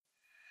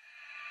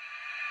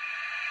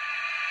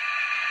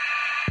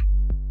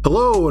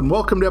Hello, and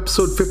welcome to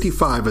episode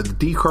 55 of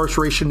the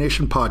Decarceration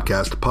Nation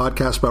podcast, a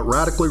podcast about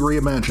radically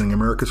reimagining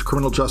America's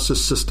criminal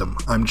justice system.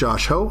 I'm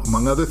Josh Ho.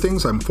 Among other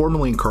things, I'm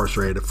formerly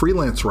incarcerated, a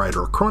freelance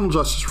writer, a criminal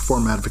justice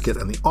reform advocate,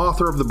 and the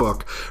author of the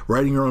book,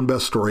 Writing Your Own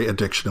Best Story,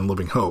 Addiction and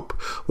Living Hope.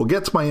 We'll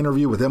get to my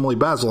interview with Emily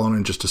Bazelon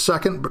in just a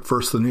second, but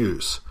first the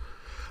news.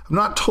 I've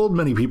not told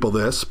many people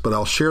this, but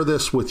I'll share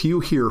this with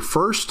you here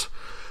first.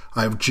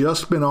 I've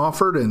just been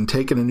offered and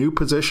taken a new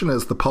position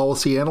as the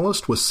policy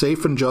analyst with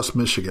Safe and Just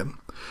Michigan.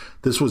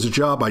 This was a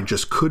job I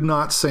just could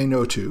not say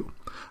no to.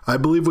 I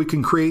believe we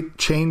can create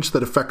change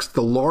that affects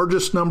the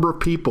largest number of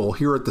people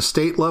here at the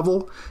state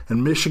level,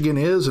 and Michigan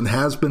is and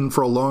has been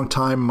for a long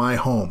time my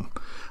home.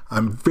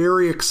 I'm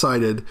very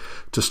excited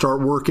to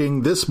start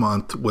working this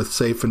month with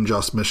Safe and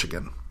Just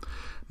Michigan.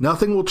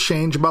 Nothing will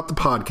change about the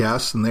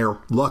podcast, and they are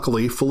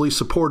luckily fully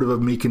supportive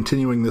of me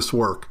continuing this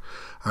work.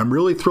 I'm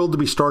really thrilled to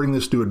be starting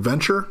this new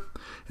adventure.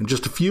 In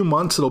just a few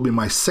months, it'll be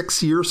my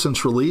 6th year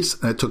since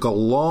release, and it took a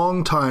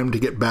long time to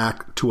get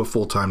back to a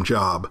full-time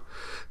job.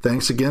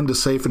 Thanks again to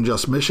Safe and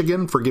Just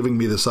Michigan for giving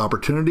me this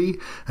opportunity,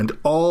 and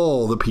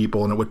all the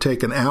people, and it would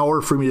take an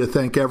hour for me to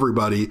thank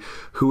everybody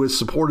who has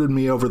supported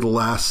me over the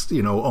last,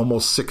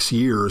 almost 6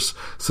 years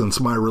since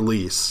my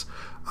release.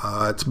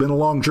 It's been a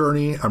long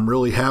journey. I'm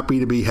really happy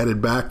to be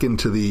headed back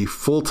into the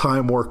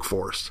full-time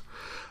workforce.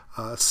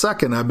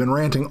 Second, I've been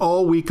ranting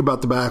all week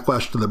about the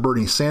backlash to the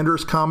Bernie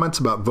Sanders comments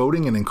about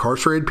voting and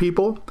incarcerated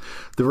people.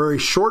 The very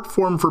short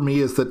form for me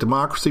is that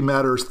democracy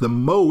matters the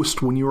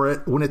most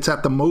when it's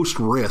at the most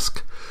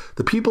risk.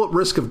 The people at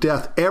risk of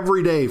death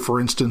every day, for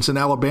instance, in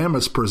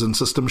Alabama's prison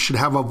system, should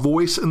have a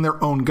voice in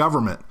their own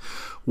government.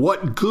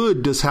 What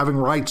good does having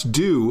rights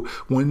do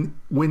when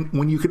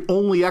you can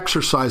only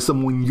exercise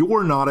them when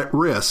you're not at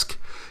risk?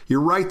 Your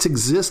rights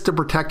exist to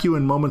protect you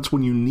in moments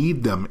when you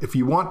need them. If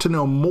you want to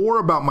know more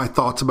about my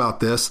thoughts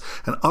about this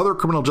and other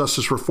criminal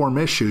justice reform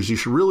issues, you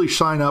should really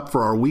sign up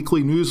for our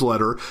weekly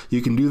newsletter.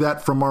 You can do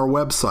that from our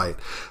website.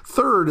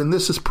 Third, and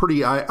this is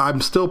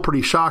I'm still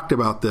pretty shocked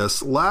about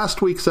this,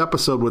 last week's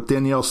episode with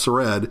Danielle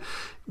Sered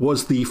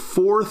was the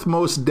 4th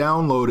most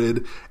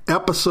downloaded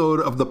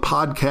episode of the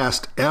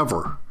podcast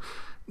ever.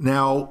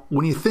 Now,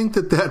 when you think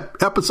that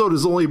episode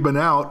has only been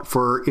out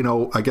for,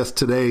 I guess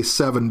today,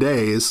 7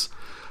 days,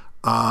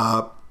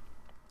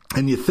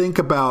 and you think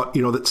about,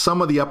 that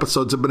some of the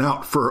episodes have been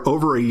out for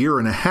over a year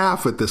and a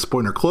half at this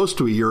point, or close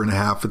to a year and a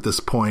half at this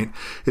point,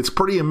 it's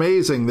pretty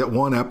amazing that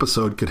one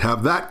episode could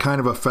have that kind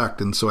of effect.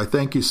 And so I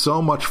thank you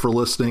so much for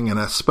listening, and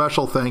a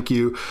special thank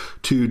you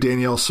to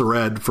Danielle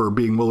Sered for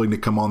being willing to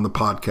come on the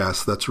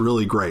podcast. That's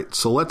really great.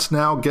 So let's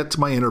now get to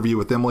my interview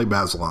with Emily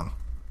Bazelon.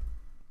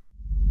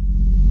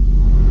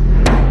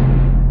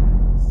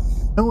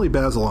 Emily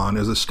Bazelon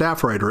is a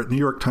staff writer at New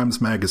York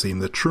Times Magazine,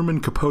 the Truman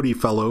Capote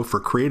Fellow for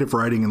Creative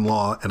Writing and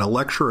Law, and a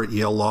lecturer at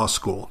Yale Law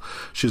School.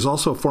 She's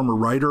also a former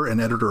writer and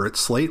editor at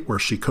Slate, where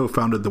she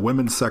co-founded the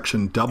women's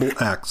section Double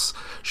X.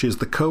 She is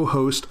the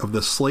co-host of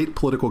the Slate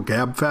Political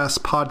Gabfest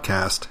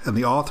podcast and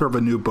the author of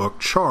a new book,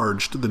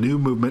 Charged, the New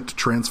Movement to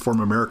Transform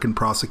American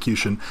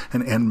Prosecution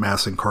and End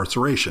Mass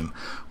Incarceration.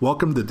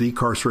 Welcome to the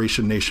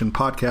Decarceration Nation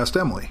podcast,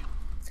 Emily.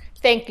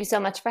 Thank you so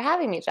much for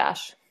having me,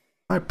 Josh.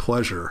 My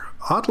pleasure.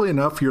 Oddly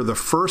enough, you're the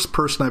first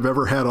person I've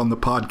ever had on the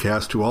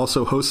podcast who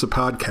also hosts a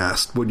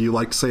podcast. Would you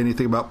like to say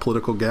anything about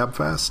Political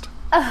Gabfest?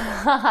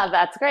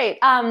 That's great.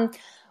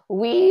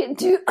 We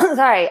do.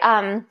 Sorry.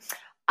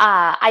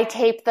 I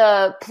tape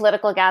the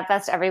Political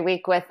Gabfest every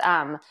week with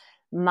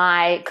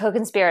my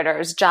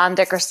co-conspirators, John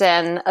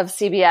Dickerson of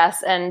CBS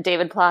and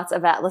David Plotz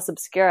of Atlas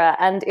Obscura.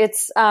 And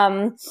it's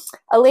a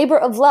labor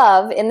of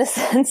love in the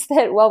sense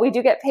that while we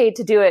do get paid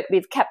to do it,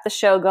 we've kept the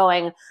show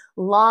going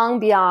long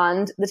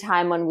beyond the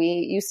time when we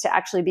used to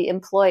actually be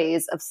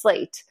employees of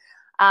Slate.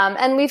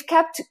 And we've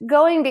kept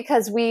going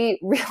because we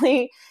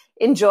really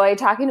enjoy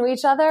talking to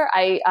each other.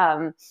 I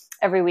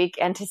every week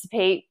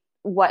anticipate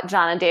what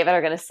John and David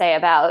are going to say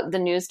about the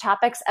news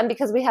topics, and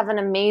because we have an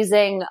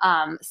amazing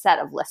set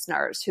of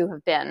listeners who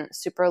have been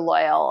super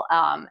loyal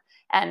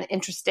and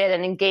interested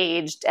and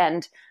engaged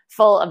and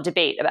full of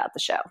debate about the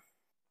show.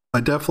 I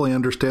definitely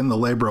understand the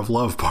labor of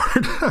love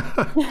part.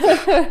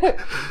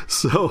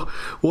 So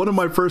one of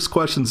my first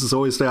questions is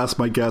always to ask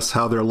my guests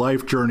how their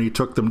life journey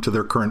took them to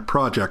their current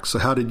project. So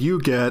how did you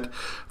get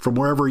from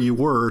wherever you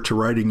were to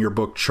writing your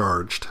book,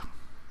 Charged?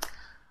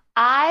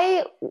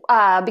 I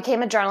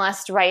became a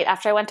journalist right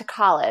after I went to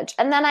college.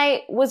 And then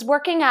I was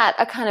working at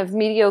a kind of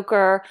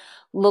mediocre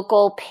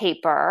local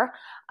paper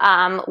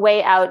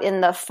way out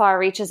in the far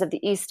reaches of the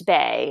East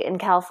Bay in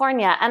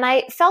California. And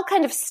I felt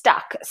kind of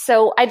stuck.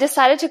 So I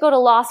decided to go to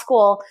law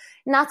school,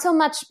 not so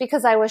much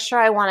because I was sure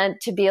I wanted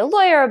to be a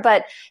lawyer,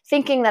 but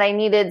thinking that I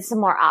needed some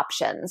more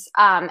options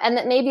and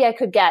that maybe I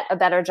could get a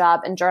better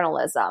job in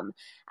journalism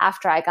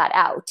after I got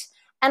out.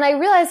 And I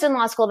realized in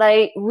law school that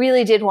I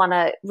really did want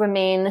to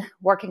remain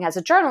working as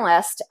a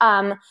journalist.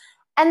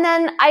 And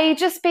then I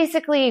just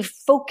basically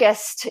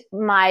focused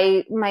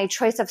my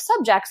choice of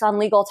subjects on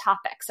legal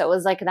topics. So it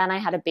was like then I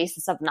had a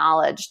basis of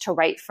knowledge to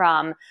write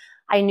from.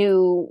 I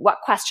knew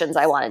what questions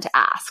I wanted to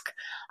ask.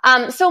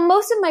 So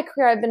most of my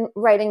career, I've been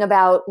writing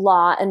about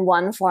law in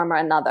one form or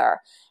another.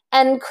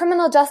 And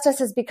criminal justice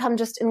has become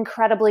just an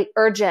incredibly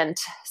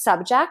urgent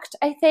subject,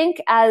 I think,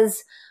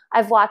 as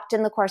I've watched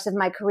in the course of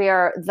my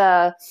career,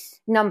 the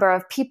number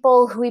of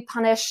people who we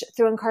punish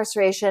through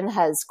incarceration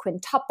has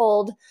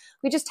quintupled.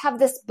 We just have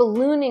this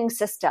ballooning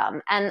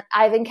system. And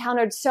I've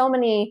encountered so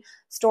many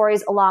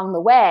stories along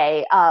the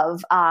way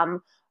of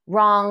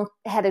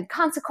wrong-headed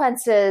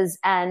consequences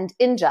and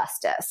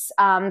injustice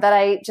that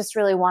I just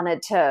really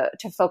wanted to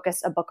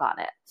focus a book on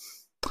it.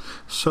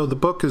 So the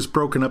book is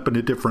broken up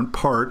into different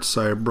parts.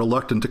 I'm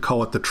reluctant to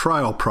call it the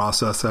trial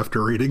process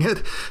after reading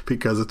it,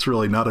 because it's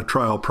really not a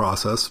trial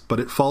process, but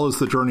it follows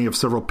the journey of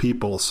several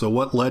people. So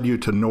what led you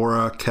to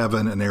Nora,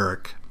 Kevin, and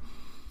Eric?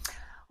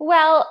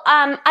 Well,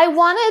 I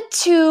wanted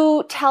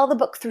to tell the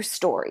book through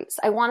stories.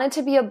 I wanted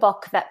to be a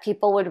book that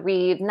people would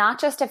read, not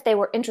just if they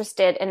were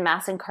interested in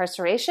mass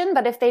incarceration,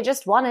 but if they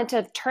just wanted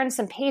to turn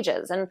some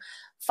pages and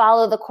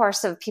follow the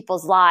course of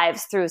people's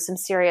lives through some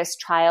serious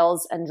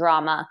trials and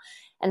drama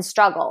and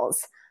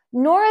struggles.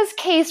 Nora's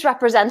case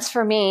represents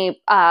for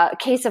me a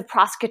case of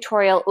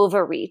prosecutorial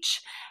overreach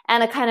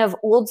and a kind of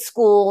old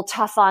school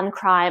tough on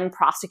crime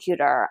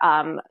prosecutor,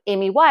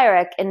 Amy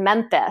Weirich in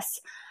Memphis,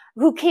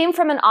 who came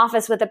from an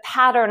office with a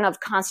pattern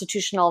of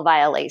constitutional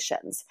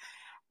violations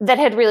that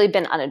had really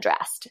been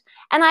unaddressed.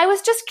 And I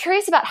was just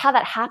curious about how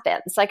that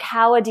happens, like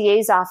how a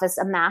DA's office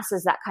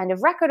amasses that kind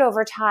of record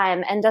over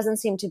time and doesn't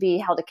seem to be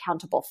held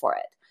accountable for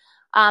it.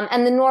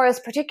 And the Nora's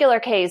particular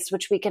case,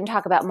 which we can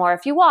talk about more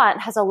if you want,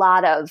 has a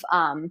lot of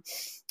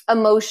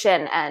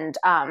emotion and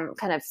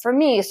kind of, for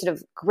me, sort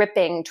of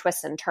gripping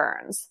twists and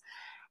turns.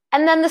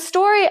 And then the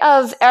story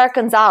of Eric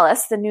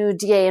Gonzalez, the new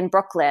DA in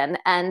Brooklyn,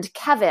 and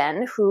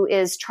Kevin, who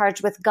is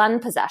charged with gun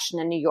possession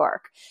in New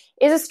York,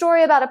 is a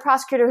story about a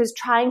prosecutor who's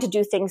trying to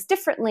do things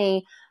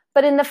differently,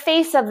 but in the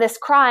face of this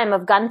crime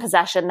of gun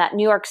possession that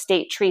New York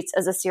State treats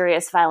as a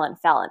serious violent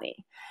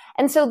felony.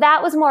 And so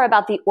that was more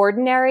about the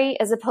ordinary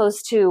as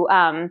opposed to,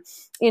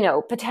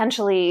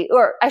 potentially,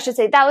 or I should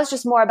say that was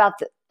just more about,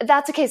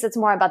 that's a case that's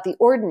more about the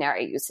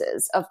ordinary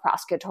uses of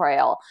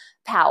prosecutorial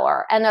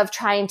power and of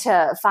trying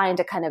to find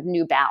a kind of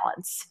new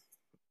balance.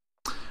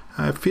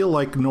 I feel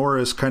like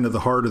Nora is kind of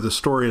the heart of the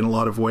story in a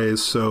lot of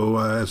ways. So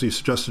as you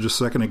suggested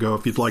just a second ago,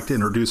 if you'd like to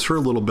introduce her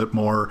a little bit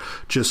more,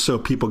 just so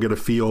people get a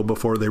feel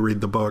before they read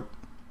the book.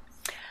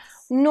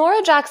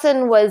 Nora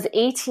Jackson was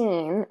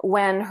 18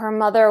 when her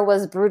mother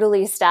was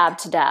brutally stabbed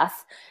to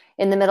death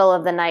in the middle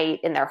of the night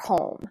in their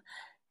home.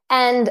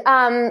 And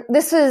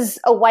this was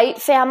a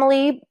white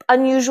family,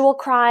 unusual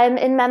crime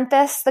in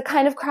Memphis, the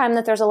kind of crime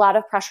that there's a lot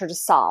of pressure to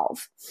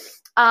solve.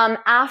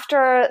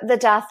 After the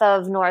death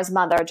of Nora's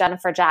mother,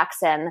 Jennifer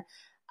Jackson,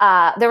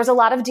 there was a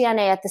lot of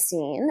DNA at the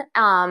scene,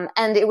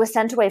 and it was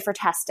sent away for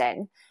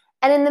testing.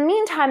 And in the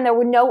meantime, there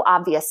were no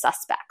obvious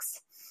suspects.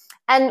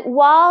 And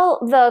while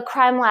the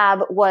crime lab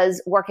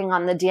was working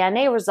on the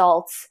DNA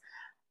results,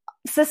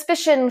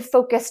 suspicion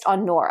focused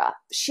on Nora.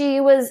 She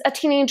was a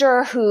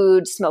teenager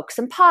who'd smoked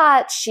some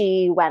pot.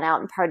 She went out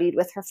and partied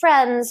with her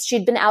friends.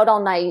 She'd been out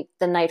all night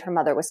the night her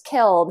mother was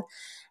killed.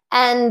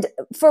 And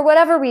for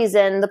whatever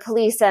reason, the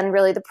police and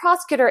really the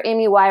prosecutor,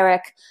 Amy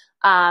Weirich,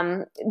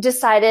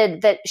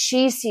 decided that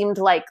she seemed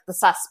like the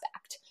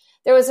suspect.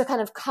 There was a kind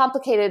of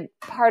complicated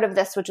part of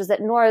this, which is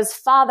that Nora's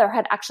father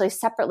had actually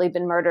separately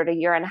been murdered a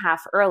year and a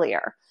half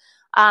earlier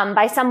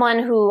by someone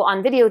who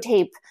on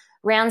videotape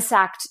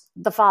ransacked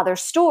the father's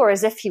store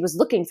as if he was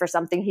looking for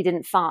something he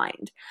didn't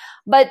find.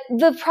 But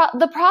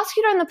the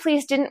prosecutor and the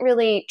police didn't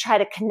really try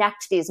to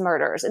connect these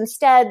murders.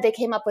 Instead, they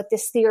came up with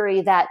this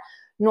theory that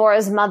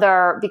Nora's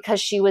mother,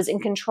 because she was in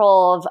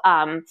control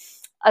of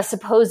a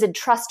supposed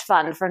trust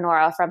fund for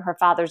Nora from her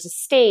father's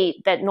estate,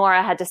 that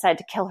Nora had decided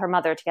to kill her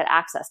mother to get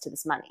access to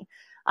this money.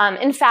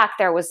 In fact,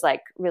 there was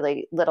like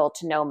really little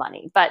to no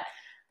money, but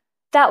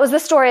that was the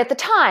story at the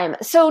time.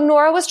 So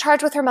Nora was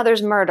charged with her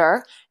mother's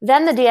murder.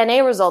 Then the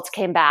DNA results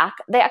came back.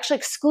 They actually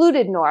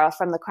excluded Nora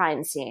from the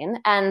crime scene,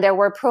 and there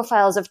were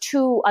profiles of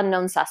 2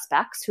 unknown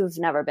suspects who've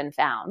never been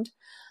found.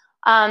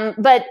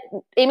 But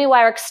Amy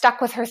Weirich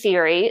stuck with her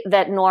theory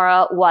that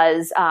Nora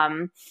was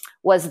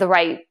the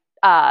right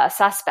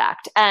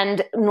suspect,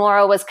 and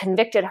Nora was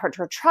convicted at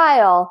her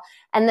trial,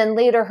 and then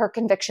later her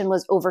conviction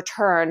was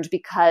overturned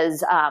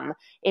because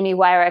Amy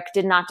Weirich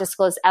did not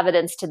disclose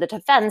evidence to the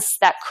defense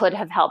that could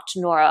have helped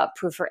Nora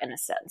prove her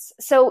innocence.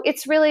 So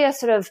it's really a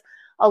sort of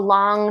a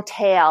long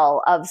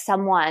tale of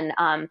someone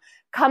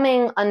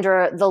coming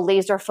under the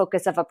laser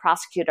focus of a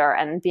prosecutor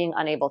and being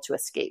unable to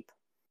escape.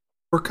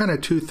 There were kind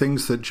of 2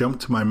 things that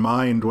jumped to my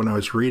mind when I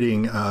was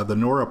reading the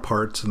Nora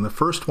parts. And the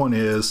first one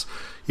is,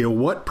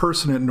 what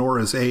person at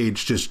Nora's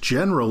age just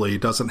generally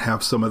doesn't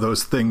have some of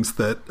those things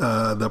that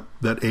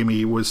that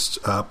Amy was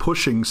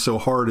pushing so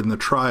hard in the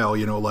trial,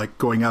 like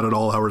going out at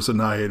all hours of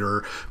night,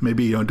 or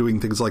maybe, doing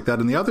things like that.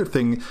 And the other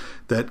thing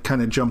that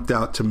kind of jumped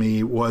out to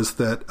me was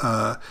that,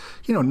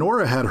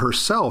 Nora had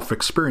herself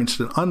experienced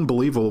an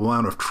unbelievable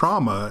amount of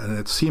trauma, and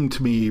it seemed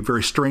to me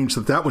very strange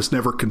that that was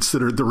never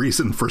considered the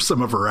reason for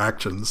some of her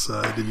actions.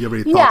 Did you have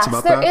any thoughts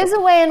about that? Yes, there is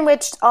a way in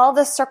which all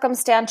the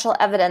circumstantial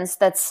evidence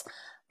that's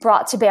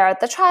brought to bear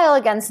at the trial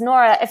against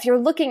Nora, if you're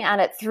looking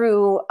at it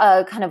through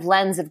a kind of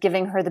lens of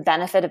giving her the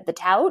benefit of the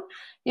doubt,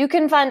 you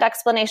can find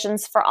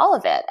explanations for all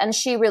of it. And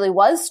she really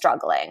was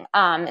struggling.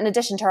 In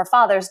addition to her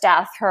father's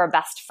death, her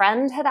best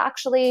friend had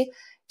actually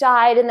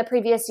died in the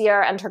previous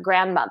year, and her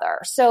grandmother.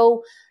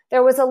 So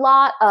there was a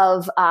lot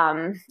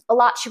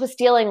she was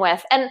dealing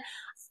with. And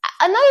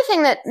another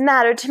thing that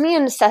mattered to me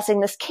in assessing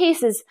this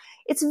case is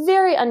it's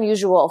very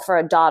unusual for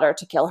a daughter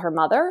to kill her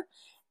mother.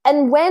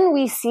 And when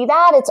we see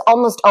that, it's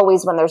almost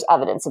always when there's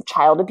evidence of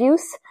child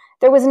abuse.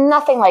 There was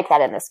nothing like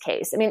that in this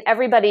case. I mean,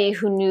 everybody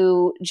who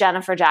knew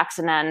Jennifer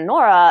Jackson and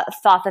Nora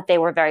thought that they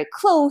were very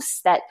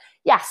close, that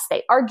yes,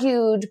 they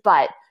argued,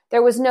 but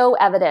there was no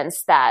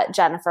evidence that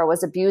Jennifer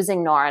was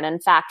abusing Nora. And in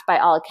fact, by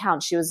all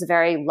accounts, she was a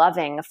very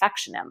loving,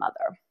 affectionate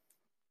mother.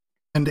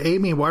 And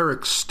Amy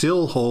Weirich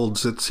still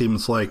holds, it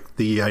seems like,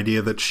 the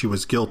idea that she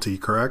was guilty,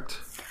 correct?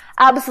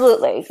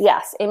 Absolutely,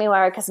 yes. Amy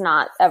Weirich has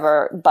not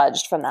ever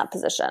budged from that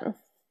position.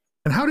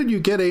 And how did you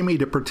get Amy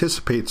to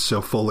participate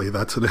so fully?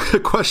 That's a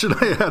question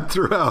I had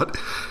throughout.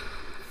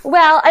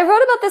 Well, I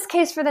wrote about this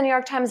case for the New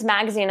York Times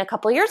Magazine a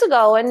couple of years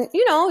ago, and,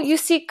 you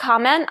seek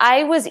comment.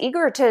 I was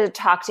eager to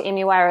talk to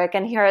Amy Weirich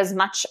and hear as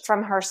much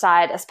from her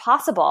side as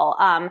possible.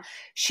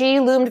 She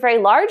loomed very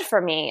large for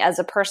me as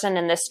a person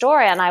in this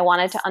story, and I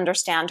wanted to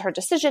understand her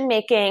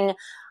decision-making.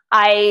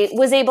 I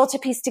was able to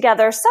piece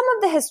together some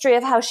of the history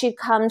of how she'd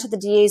come to the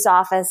DA's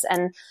office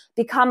and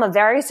become a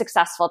very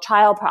successful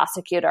trial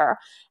prosecutor.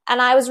 And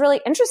I was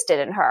really interested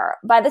in her.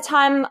 By the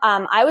time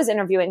I was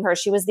interviewing her,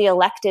 she was the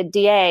elected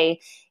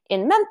DA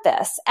in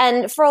Memphis.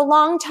 And for a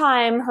long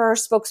time, her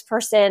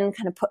spokesperson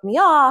kind of put me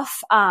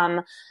off,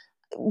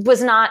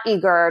 was not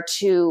eager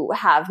to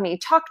have me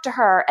talk to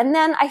her. And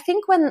then I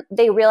think when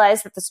they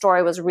realized that the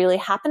story was really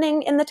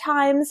happening in the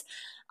Times,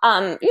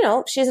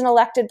 she's an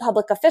elected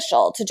public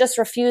official. To just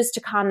refuse to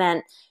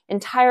comment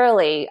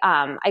entirely,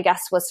 I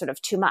guess, was sort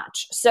of too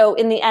much. So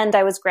in the end,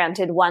 I was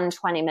granted one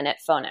 20-minute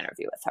phone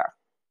interview with her.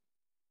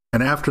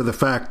 And after the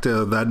fact,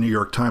 that New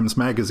York Times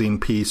Magazine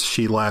piece,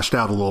 she lashed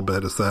out a little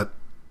bit. Is that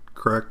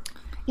correct?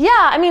 Yeah,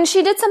 I mean,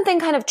 she did something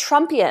kind of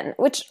Trumpian,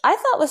 which I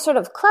thought was sort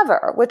of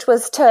clever, which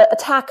was to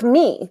attack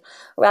me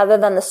rather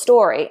than the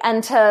story,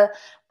 and to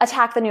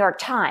attack the New York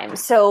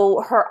Times.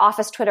 So her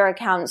office Twitter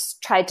accounts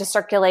tried to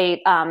circulate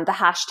the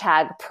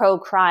hashtag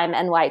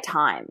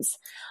 #ProCrimeNYTimes.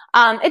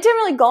 It didn't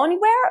really go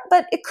anywhere,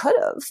 but it could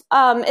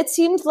have. It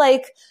seemed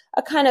like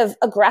a kind of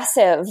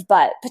aggressive,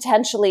 but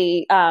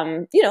potentially,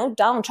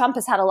 Donald Trump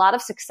has had a lot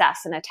of success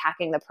in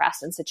attacking the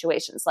press in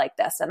situations like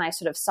this. And I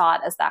sort of saw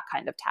it as that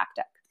kind of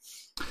tactic.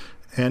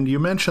 And you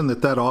mentioned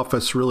that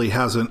office really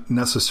hasn't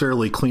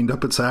necessarily cleaned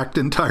up its act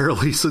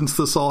entirely since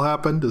this all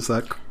happened. Is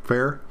that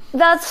fair?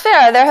 That's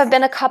fair. There have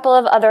been a couple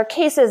of other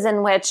cases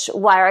in which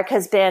Weirich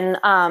has been,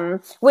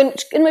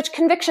 in which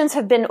convictions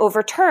have been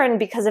overturned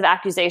because of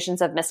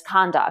accusations of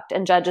misconduct.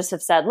 And judges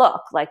have said,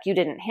 look, you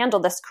didn't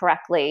handle this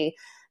correctly.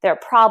 There are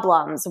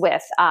problems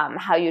with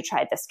how you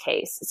tried this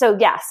case. So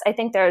yes, I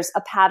think there's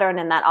a pattern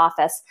in that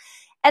office.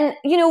 And,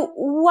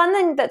 one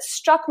thing that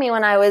struck me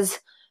when I was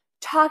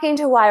talking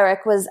to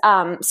Weirich was,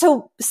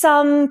 so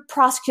some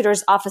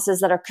prosecutors' offices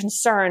that are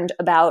concerned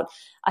about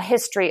a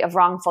history of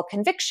wrongful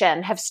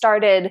conviction have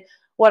started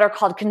what are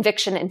called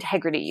conviction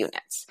integrity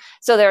units.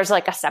 So there's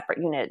a separate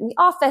unit in the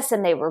office,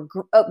 and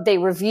they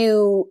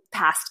review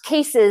past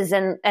cases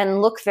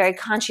and look very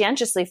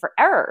conscientiously for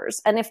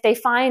errors. And if they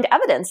find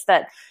evidence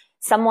that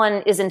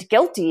someone isn't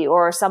guilty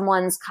or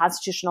someone's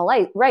constitutional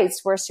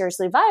rights were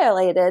seriously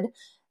violated,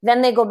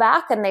 then they go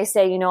back and they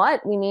say, you know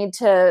what, we need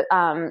to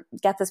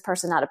get this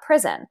person out of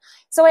prison.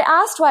 So I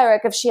asked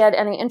Weirich if she had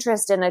any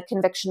interest in a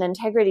conviction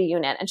integrity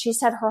unit, and she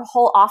said her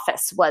whole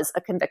office was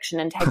a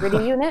conviction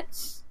integrity unit,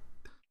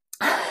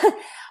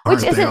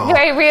 which isn't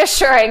very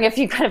reassuring if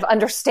you kind of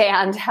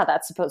understand how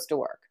that's supposed to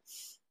work.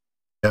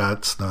 Yeah,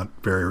 it's not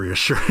very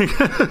reassuring.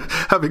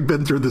 Having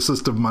been through the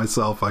system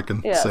myself, I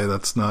can say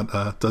that's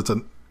not,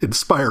 doesn't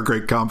inspire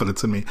great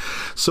confidence in me.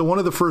 So one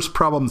of the first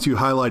problems you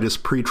highlight is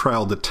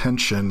pretrial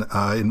detention.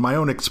 In my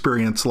own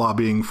experience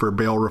lobbying for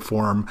bail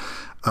reform,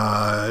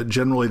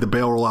 generally the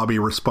bail lobby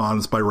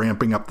responds by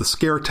ramping up the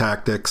scare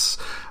tactics,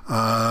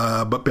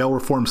 but bail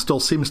reform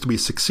still seems to be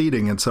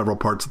succeeding in several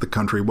parts of the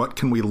country. What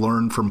can we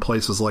learn from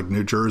places like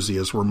New Jersey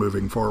as we're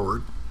moving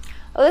forward?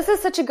 Oh, this is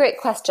such a great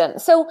question.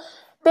 So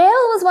bail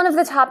was one of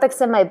the topics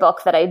in my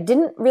book that I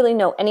didn't really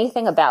know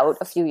anything about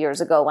a few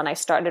years ago when I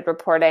started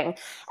reporting.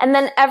 And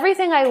then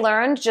everything I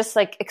learned just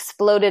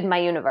exploded my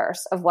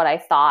universe of what I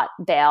thought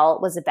bail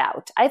was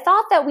about. I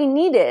thought that we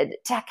needed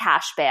to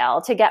cash bail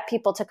to get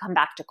people to come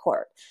back to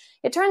court.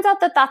 It turns out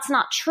that that's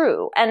not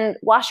true. And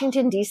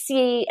Washington,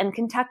 D.C. and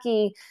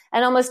Kentucky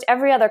and almost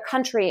every other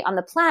country on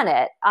the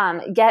planet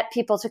get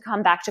people to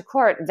come back to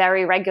court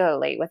very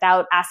regularly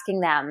without asking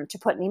them to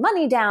put any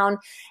money down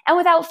and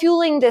without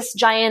fueling this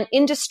giant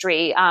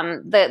industry,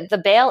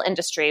 the bail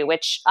industry,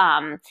 which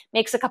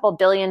makes a couple $1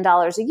 billion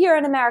a year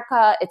in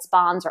America. Its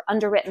bonds are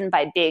underwritten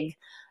by big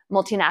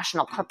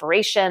multinational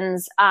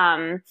corporations.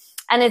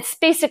 And it's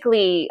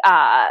basically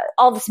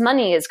all this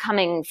money is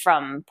coming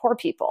from poor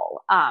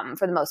people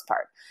for the most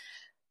part.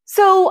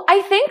 So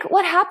I think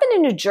what happened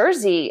in New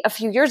Jersey a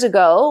few years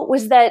ago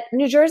was that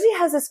New Jersey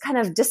has this kind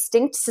of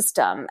distinct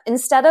system.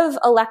 Instead of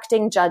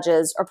electing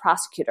judges or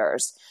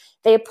prosecutors,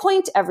 they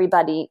appoint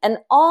everybody, and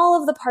all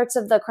of the parts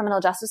of the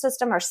criminal justice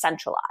system are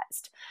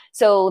centralized.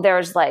 So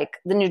there's like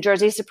the New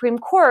Jersey Supreme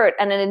Court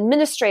and an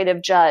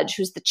administrative judge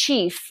who's the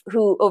chief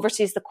who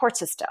oversees the court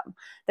system.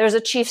 There's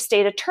a chief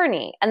state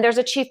attorney, and there's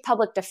a chief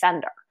public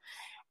defender.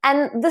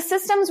 And the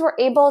systems were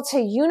able to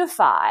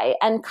unify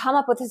and come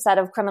up with a set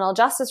of criminal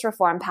justice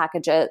reform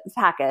package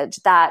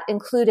that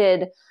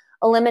included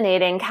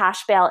eliminating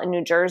cash bail in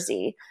New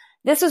Jersey.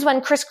 This was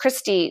when Chris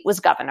Christie was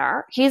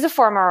governor. He's a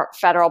former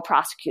federal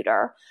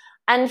prosecutor.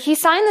 And he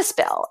signed this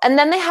bill. And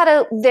then they had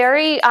a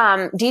very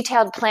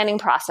detailed planning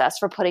process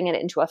for putting it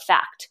into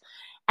effect.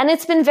 And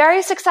it's been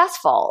very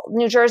successful.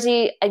 New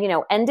Jersey,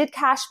 ended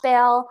cash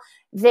bail.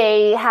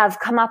 They have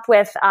come up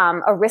with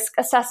a risk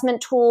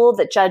assessment tool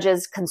that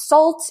judges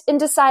consult in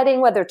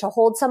deciding whether to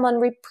hold someone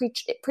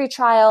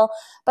pretrial.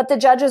 But the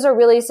judges are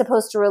really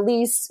supposed to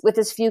release, with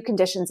as few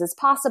conditions as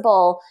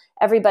possible,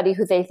 everybody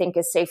who they think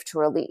is safe to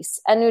release.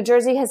 And New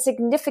Jersey has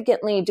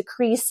significantly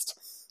decreased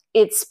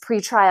its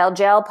pretrial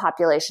jail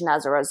population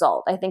as a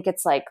result. I think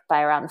it's like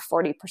by around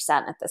 40%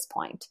 at this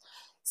point.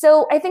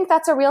 So I think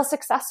that's a real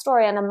success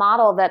story and a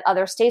model that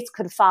other states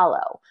could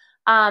follow.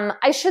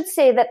 I should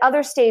say that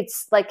other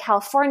states like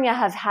California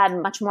have had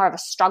much more of a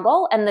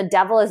struggle, and the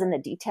devil is in the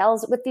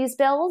details with these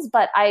bills.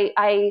 But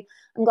I'm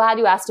glad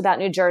you asked about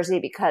New Jersey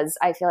because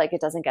I feel like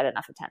it doesn't get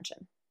enough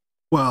attention.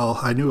 Well,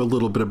 I knew a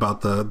little bit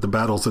about the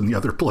battles in the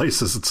other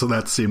places, and so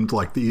that seemed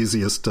like the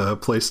easiest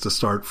place to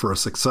start for a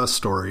success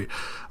story.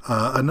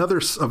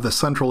 Another of the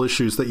central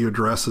issues that you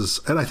address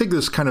is, and I think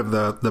this is kind of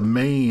the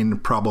main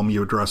problem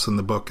you address in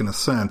the book, in a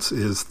sense,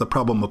 is the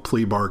problem of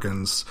plea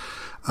bargains.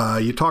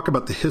 You talk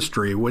about the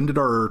history. When did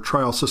our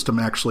trial system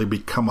actually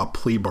become a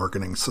plea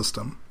bargaining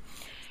system?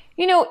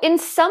 In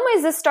some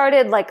ways, this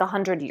started like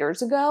 100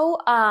 years ago.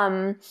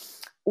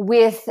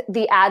 With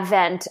the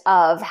advent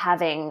of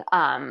having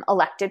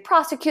elected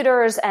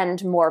prosecutors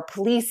and more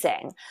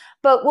policing.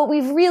 But what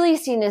we've really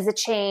seen is a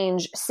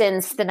change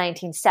since the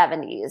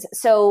 1970s.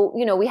 So,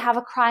 we have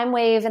a crime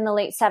wave in the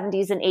late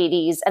 70s and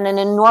 80s and an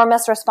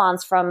enormous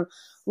response from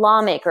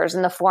lawmakers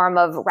in the form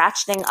of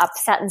ratcheting up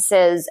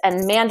sentences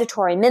and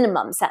mandatory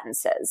minimum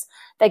sentences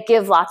that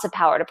give lots of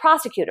power to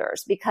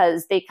prosecutors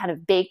because they kind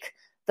of bake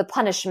the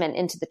punishment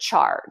into the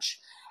charge.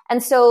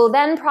 And so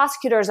then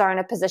prosecutors are in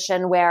a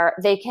position where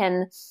they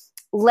can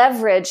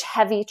leverage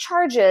heavy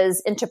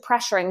charges into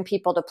pressuring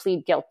people to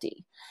plead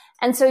guilty.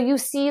 And so you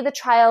see the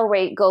trial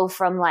rate go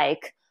from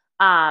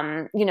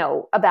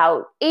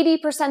about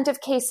 80%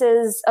 of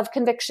cases of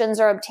convictions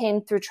are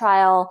obtained through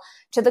trial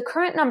to the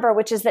current number,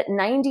 which is that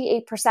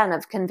 98%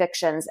 of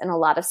convictions in a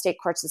lot of state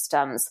court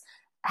systems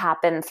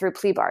happen through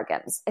plea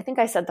bargains. I think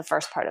I said the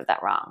first part of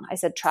that wrong. I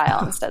said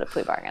trial instead of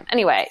plea bargain.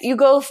 Anyway, you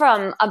go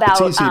from about...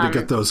 It's easy to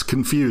get those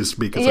confused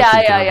because...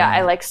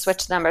 I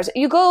switch numbers.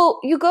 You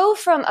go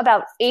from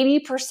about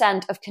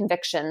 80% of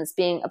convictions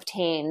being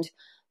obtained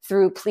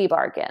through plea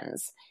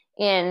bargains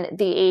in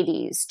the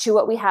 80s to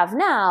what we have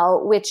now,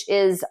 which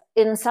is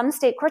in some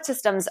state court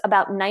systems,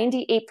 about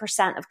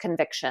 98% of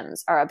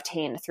convictions are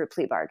obtained through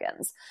plea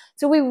bargains.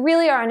 So we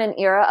really are in an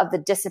era of the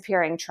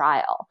disappearing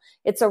trial.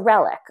 It's a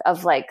relic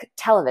of like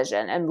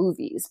television and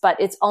movies, but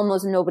it's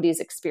almost nobody's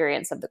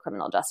experience of the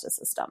criminal justice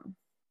system.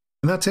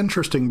 And that's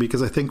interesting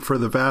because I think for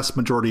the vast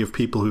majority of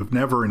people who've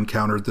never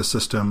encountered the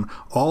system,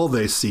 all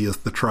they see is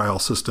the trial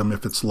system,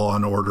 if it's Law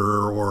and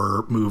Order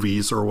or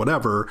movies or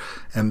whatever.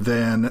 And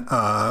then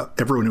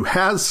everyone who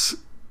has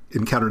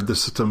encountered the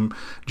system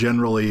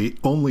generally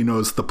only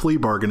knows the plea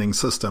bargaining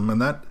system.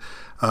 And that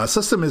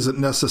system isn't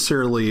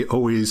necessarily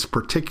always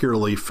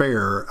particularly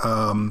fair.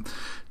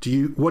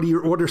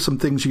 What are some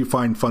things you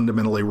find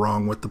fundamentally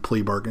wrong with the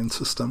plea bargain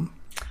system?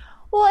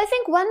 Well, I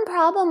think one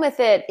problem with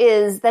it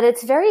is that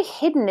it's very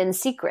hidden and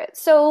secret.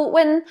 So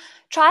when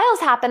trials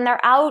happen,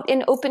 they're out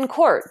in open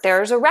court.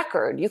 There's a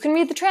record. You can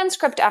read the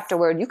transcript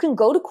afterward. You can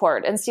go to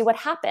court and see what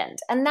happened.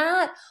 And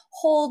that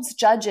holds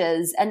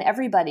judges and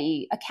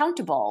everybody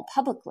accountable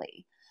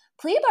publicly.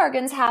 Plea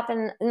bargains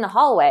happen in the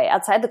hallway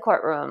outside the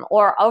courtroom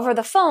or over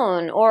the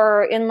phone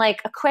or in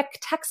like a quick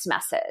text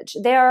message.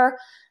 They're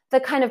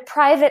the kind of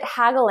private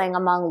haggling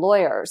among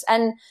lawyers.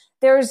 And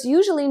there's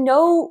usually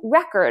no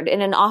record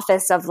in an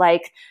office of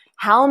like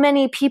how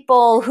many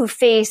people who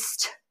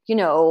faced,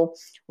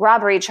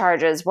 robbery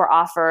charges were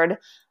offered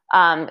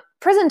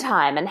prison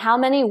time and how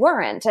many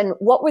weren't, and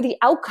what were the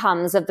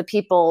outcomes of the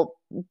people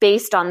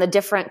based on the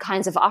different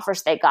kinds of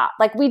offers they got.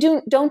 Like, we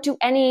don't do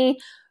any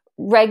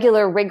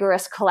regular,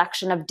 rigorous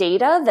collection of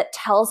data that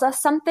tells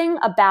us something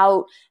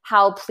about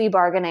how plea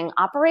bargaining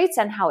operates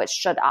and how it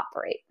should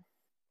operate.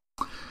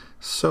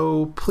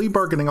 So plea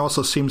bargaining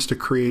also seems to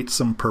create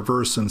some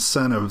perverse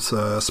incentives,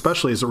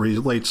 especially as it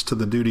relates to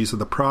the duties of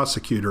the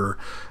prosecutor.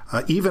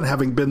 Even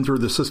having been through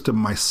the system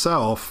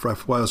myself,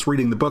 while I was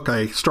reading the book,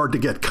 I started to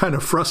get kind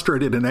of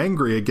frustrated and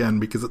angry again,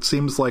 because it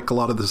seems like a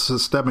lot of the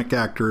systemic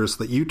actors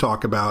that you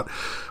talk about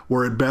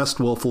were at best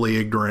willfully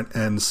ignorant,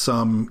 and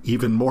some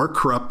even more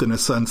corrupt in a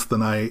sense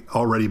than I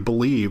already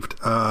believed.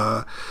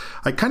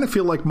 I kind of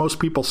feel like most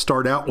people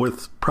start out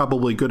with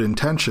probably good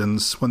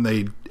intentions when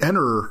they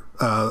enter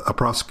a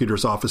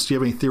prosecutor's office. Do you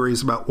have any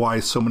theories about why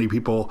so many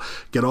people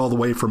get all the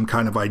way from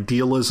kind of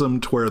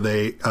idealism to where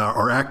they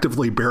are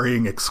actively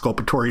burying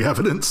exculpatory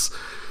evidence?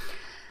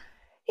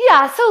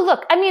 Yeah. So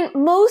look, I mean,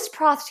 most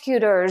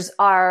prosecutors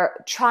are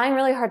trying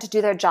really hard to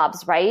do their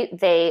jobs right.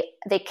 They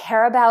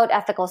care about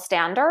ethical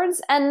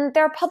standards, and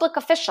they're public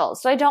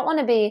officials. So I don't want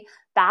to be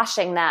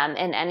bashing them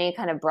in any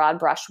kind of broad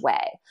brush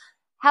way.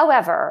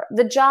 However,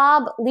 the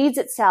job leads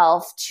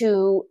itself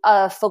to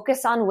a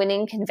focus on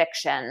winning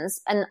convictions.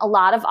 And a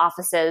lot of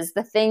offices,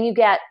 the thing you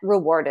get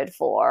rewarded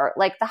for,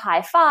 like the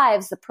high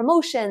fives, the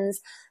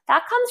promotions,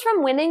 that comes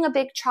from winning a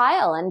big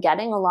trial and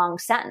getting a long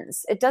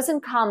sentence. It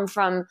doesn't come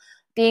from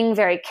being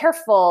very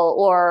careful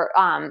or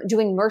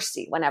doing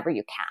mercy whenever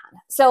you can.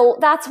 So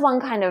that's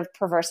one kind of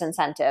perverse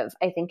incentive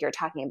I think you're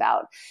talking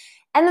about.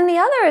 And then the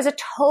other is a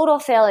total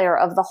failure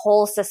of the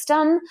whole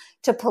system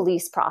to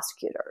police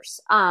prosecutors.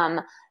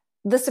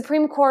 The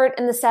Supreme Court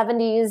in the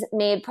 70s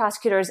made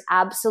prosecutors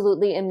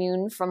absolutely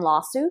immune from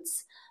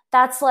lawsuits.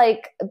 That's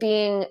like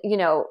being,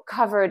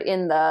 covered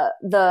in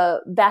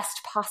the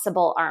best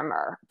possible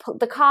armor.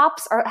 The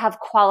cops have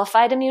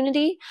qualified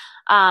immunity.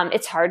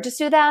 It's hard to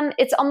sue them.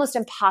 It's almost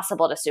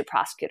impossible to sue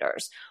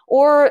prosecutors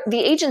or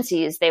the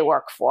agencies they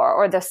work for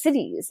or the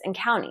cities and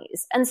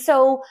counties. And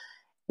so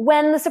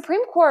when the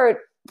Supreme Court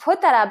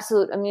put that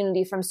absolute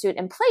immunity from suit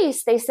in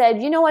place, they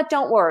said, you know what,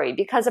 don't worry,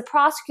 because a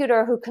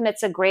prosecutor who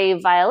commits a grave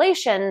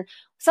violation,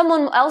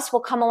 someone else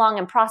will come along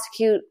and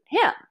prosecute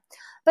him.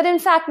 But in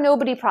fact,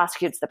 nobody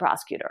prosecutes the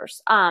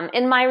prosecutors.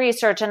 In my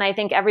research, and I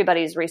think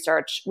everybody's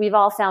research, we've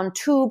all found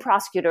 2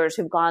 prosecutors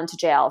who've gone to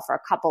jail for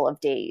a couple of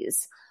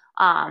days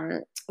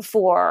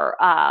for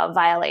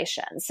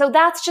violations. So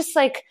that's just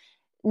like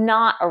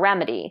not a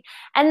remedy.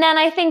 And then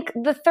I think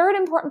the third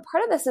important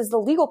part of this is the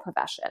legal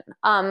profession.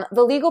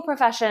 The legal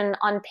profession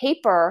on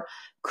paper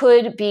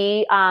could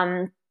be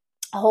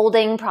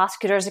holding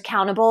prosecutors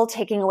accountable,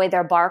 taking away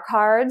their bar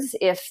cards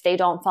if they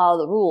don't follow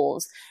the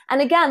rules.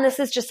 And again, this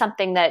is just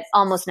something that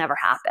almost never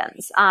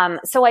happens.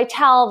 So I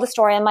tell the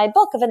story in my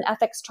book of an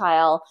ethics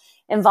trial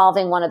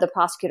involving one of the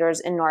prosecutors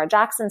in Nora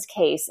Jackson's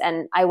case,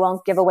 and I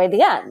won't give away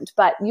the end,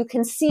 but you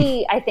can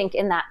see, I think,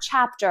 in that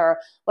chapter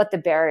what the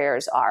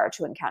barriers are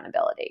to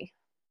accountability.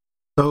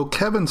 So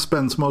Kevin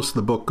spends most of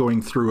the book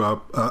going through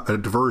a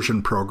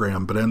diversion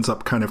program, but ends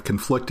up kind of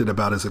conflicted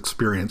about his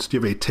experience. Do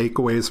you have any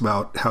takeaways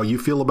about how you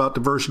feel about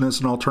diversion as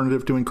an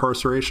alternative to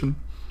incarceration?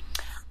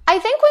 I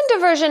think when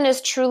diversion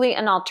is truly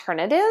an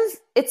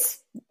alternative, it's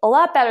a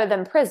lot better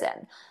than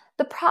prison.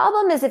 The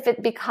problem is if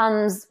it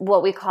becomes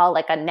what we call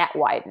like a net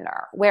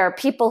widener, where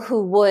people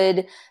who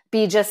would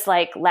be just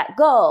like let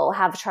go,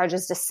 have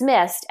charges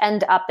dismissed,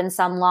 end up in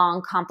some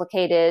long,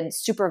 complicated,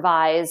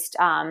 supervised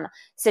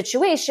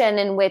situation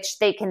in which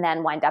they can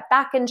then wind up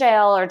back in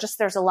jail, or just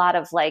there's a lot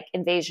of like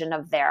invasion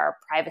of their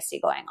privacy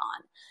going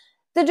on.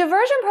 The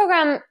diversion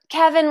program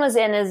Kevin was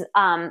in is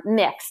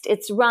mixed.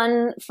 It's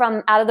run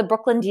from out of the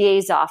Brooklyn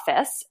DA's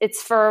office.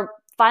 It's for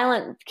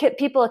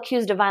people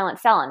accused of violent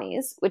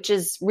felonies, which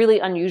is really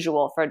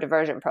unusual for a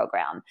diversion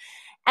program.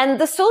 And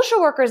the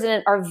social workers in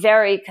it are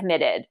very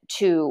committed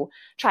to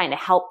trying to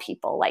help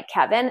people like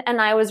Kevin.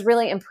 And I was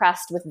really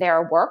impressed with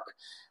their work.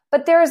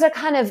 But there's a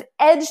kind of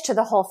edge to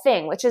the whole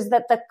thing, which is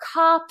that the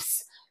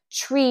cops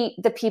treat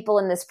the people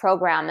in this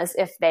program as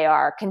if they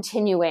are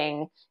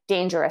continuing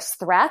dangerous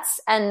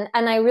threats. And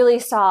I really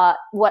saw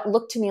what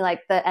looked to me like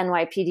the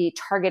NYPD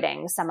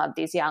targeting some of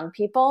these young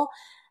people.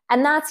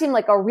 And that seemed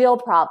like a real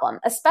problem,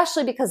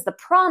 especially because the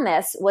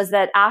promise was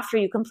that after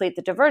you complete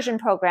the diversion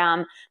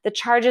program, the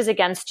charges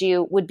against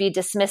you would be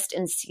dismissed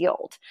and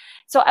sealed.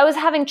 So I was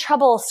having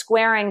trouble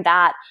squaring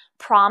that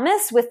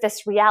promise with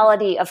this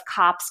reality of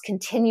cops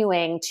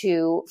continuing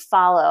to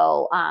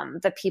follow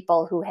the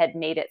people who had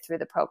made it through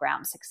the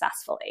program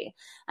successfully.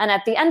 And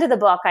at the end of the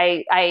book,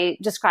 I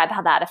describe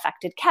how that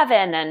affected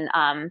Kevin,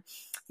 and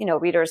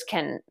readers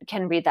can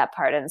read that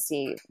part and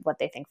see what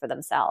they think for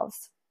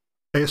themselves.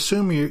 I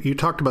assume you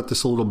talked about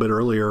this a little bit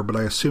earlier, but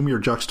I assume your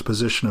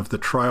juxtaposition of the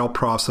trial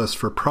process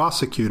for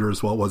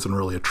prosecutors, well, it wasn't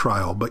really a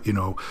trial, but,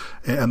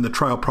 and the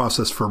trial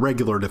process for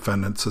regular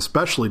defendants,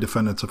 especially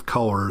defendants of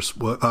color,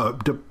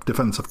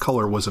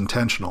 was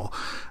intentional.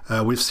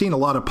 We've seen a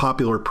lot of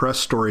popular press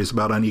stories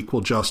about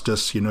unequal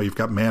justice. You've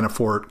got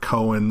Manafort,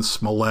 Cohen,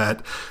 Smollett,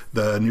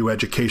 the new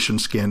education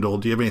scandal.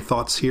 Do you have any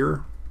thoughts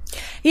here?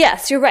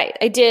 Yes, you're right.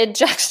 I did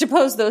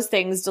juxtapose those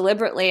things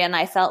deliberately, and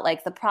I felt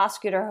like the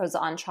prosecutor who was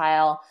on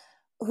trial,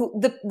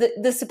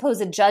 the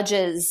supposed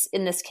judges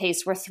in this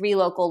case were three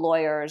local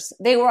lawyers.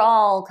 They were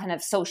all kind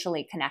of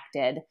socially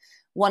connected.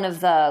 One of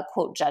the,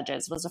 quote,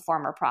 judges was a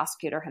former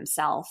prosecutor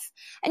himself.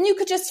 And you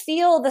could just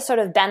feel the sort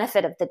of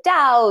benefit of the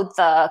doubt,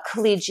 the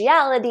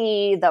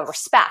collegiality, the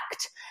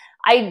respect.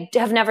 I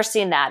have never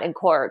seen that in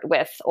court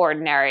with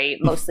ordinary,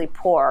 mostly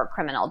poor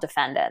criminal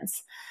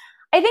defendants.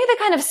 I think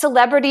the kind of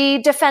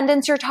celebrity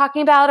defendants you're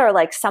talking about are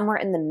like somewhere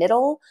in the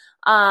middle.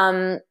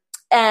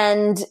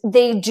 And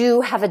they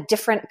do have a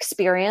different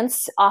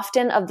experience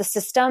often of the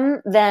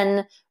system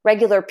than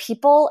regular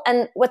people.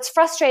 And what's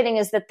frustrating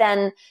is that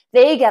then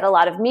they get a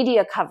lot of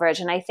media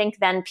coverage. And I think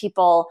then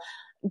people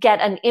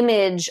get an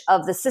image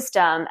of the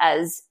system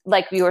as,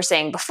 like we were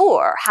saying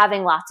before,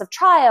 having lots of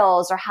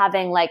trials or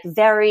having like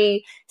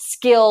very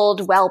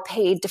skilled,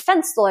 well-paid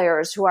defense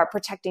lawyers who are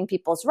protecting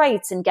people's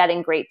rights and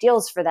getting great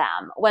deals for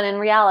them, when in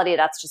reality,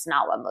 that's just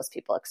not what most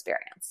people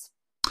experience.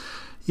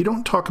 You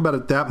don't talk about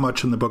it that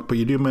much in the book, but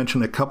you do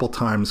mention a couple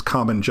times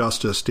Common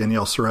Justice,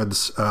 Danielle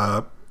Sered's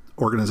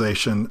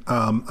organization.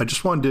 I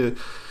just wanted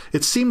to,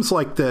 it seems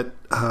like that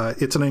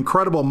it's an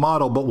incredible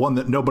model, but one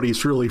that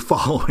nobody's really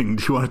following.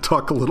 Do you want to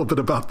talk a little bit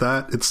about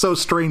that? It's so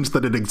strange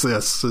that it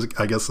exists,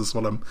 I guess is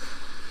what I'm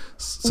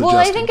suggesting. Well,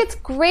 I think it's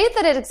great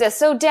that it exists.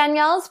 So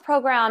Danielle's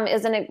program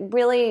is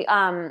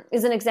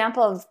an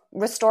example of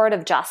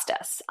restorative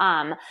justice.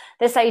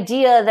 This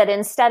idea that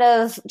instead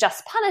of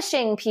just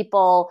punishing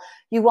people,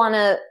 you want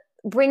to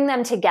bring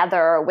them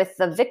together with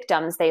the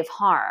victims they've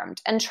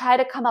harmed and try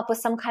to come up with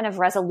some kind of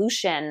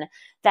resolution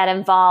that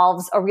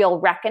involves a real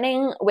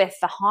reckoning with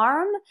the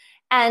harm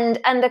and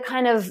a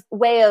kind of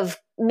way of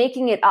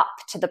making it up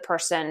to the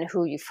person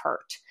who you've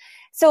hurt.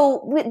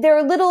 So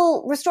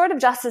restorative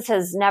justice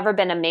has never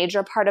been a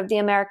major part of the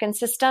American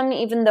system,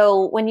 even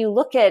though when you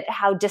look at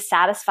how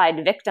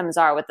dissatisfied victims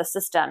are with the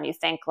system, you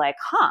think like,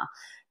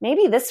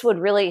 maybe this would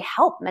really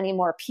help many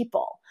more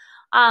people.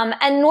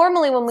 And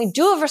normally when we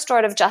do have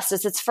restorative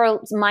justice, it's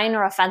for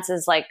minor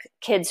offenses like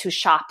kids who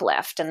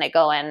shoplift and they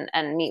go in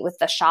and meet with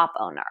the shop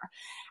owner.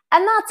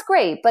 And that's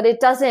great, but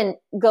it doesn't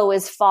go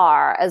as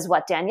far as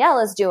what Danielle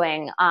is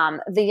doing.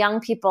 The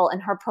young people in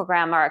her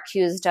program are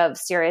accused of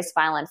serious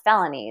violent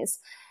felonies.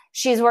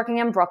 She's working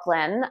in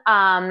Brooklyn,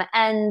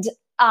 and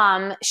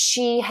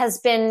she has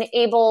been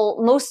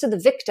able, most of the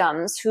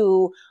victims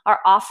who are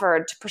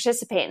offered to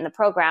participate in the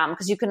program,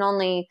 because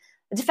the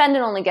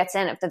defendant only gets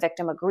in if the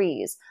victim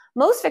agrees.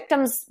 Most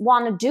victims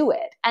want to do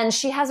it. And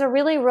she has a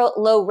really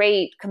low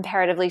rate,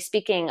 comparatively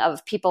speaking,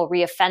 of people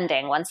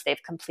reoffending once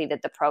they've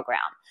completed the program.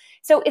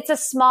 So it's a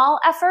small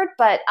effort,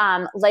 but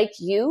like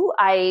you,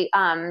 I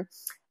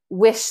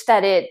wish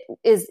that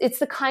it's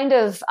the kind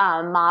of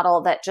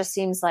model that just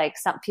seems like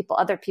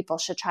other people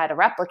should try to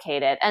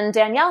replicate it. And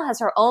Danielle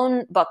has her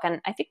own book, and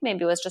I think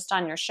maybe it was just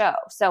on your show.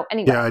 So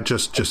anyway. Yeah, I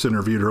just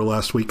interviewed her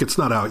last week. It's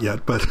not out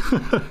yet, but...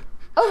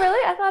 Oh,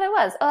 really? I thought it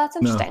was. Oh, that's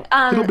interesting.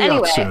 No, it'll be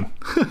out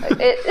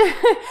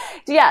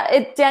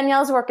soon.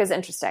 Danielle's work is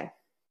interesting.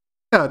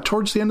 Yeah,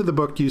 towards the end of the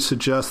book, you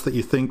suggest that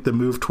you think the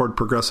move toward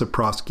progressive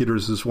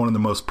prosecutors is one of the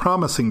most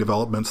promising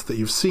developments that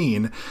you've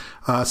seen.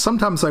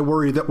 Sometimes I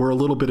worry that we're a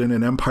little bit in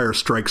an Empire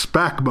Strikes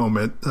Back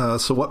moment.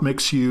 So what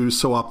makes you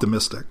so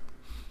optimistic?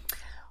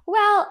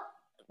 Well,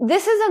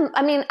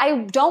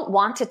 I don't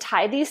want to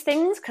tie these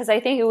things because I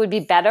think it would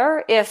be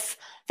better if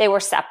they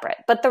were separate.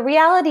 But the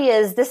reality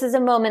is this is a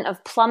moment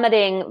of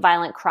plummeting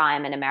violent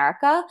crime in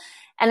America.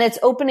 And it's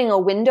opening a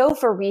window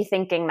for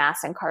rethinking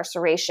mass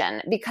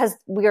incarceration because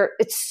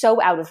it's so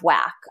out of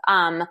whack.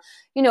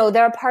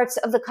 There are parts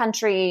of the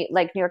country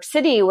like New York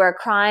City where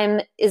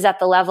crime is at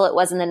the level it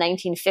was in the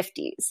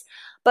 1950s.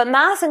 But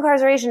mass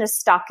incarceration is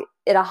stuck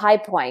at a high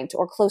point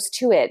or close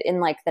to it in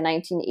like the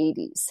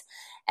 1980s.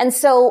 And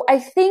so I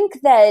think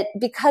that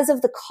because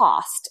of the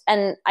cost,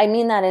 and I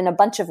mean that in a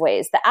bunch of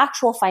ways, the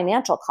actual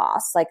financial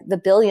costs, like the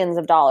billions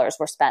of dollars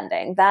we're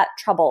spending, that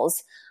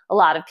troubles a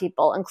lot of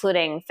people,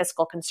 including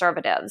fiscal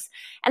conservatives.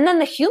 And then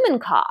the human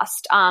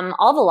cost,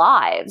 all the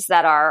lives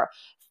that are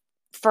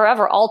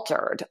forever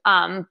altered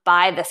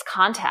by this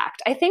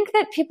contact. I think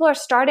that people are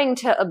starting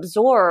to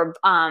absorb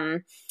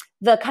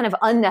the kind of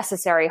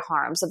unnecessary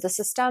harms of the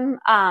system.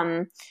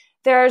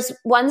 There's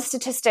one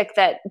statistic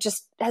that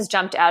just has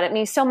jumped out at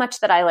me so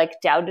much that I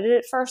doubted it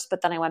at first,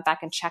 but then I went back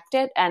and checked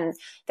it. And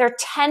there are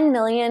 10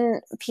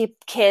 million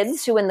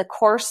kids who in the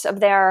course of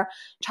their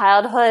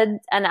childhood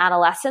and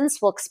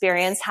adolescence will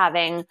experience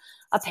having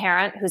a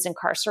parent who's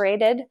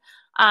incarcerated.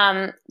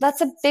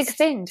 That's a big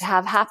thing to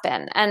have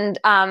happen. And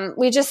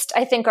we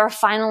I think, are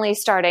finally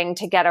starting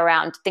to get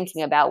around to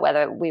thinking about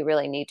whether we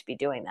really need to be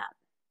doing that.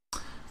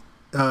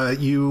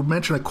 you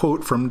mentioned a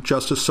quote from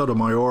Justice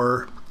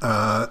Sotomayor.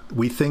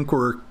 We think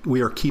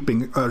we are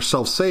keeping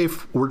ourselves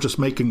safe. We're just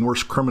making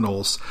worse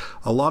criminals.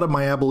 A lot of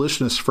my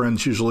abolitionist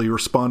friends usually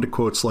respond to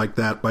quotes like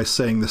that by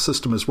saying the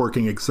system is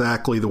working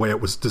exactly the way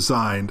it was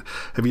designed.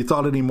 Have you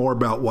thought any more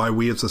about why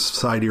we as a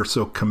society are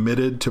so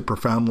committed to a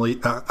profoundly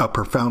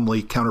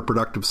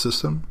counterproductive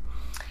system?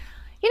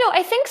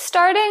 I think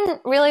starting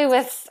really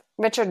with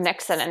Richard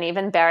Nixon and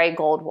even Barry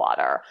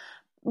Goldwater,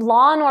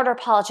 law and order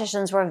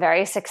politicians were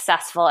very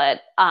successful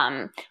at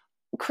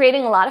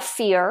creating a lot of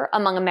fear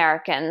among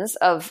Americans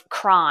of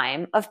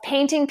crime, of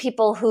painting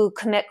people who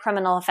commit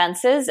criminal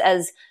offenses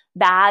as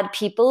bad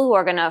people who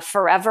are going to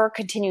forever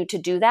continue to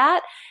do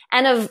that,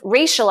 and of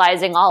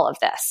racializing all of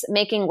this,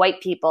 making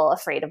white people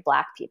afraid of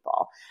Black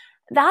people.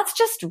 That's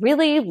just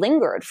really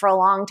lingered for a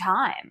long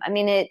time. I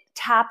mean, it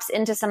taps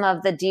into some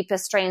of the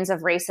deepest strains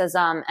of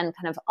racism and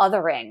kind of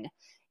othering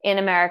in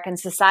American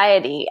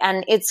society.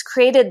 And it's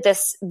created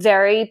this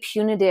very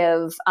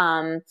punitive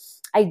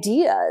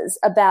ideas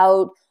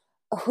about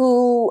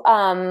who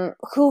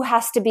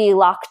has to be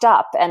locked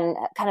up and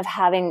kind of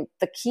having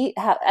the key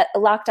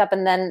locked up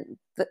and then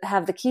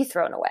have the key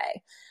thrown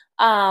away.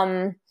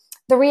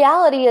 The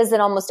reality is that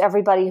almost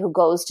everybody who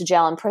goes to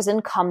jail and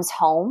prison comes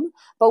home,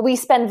 but we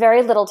spend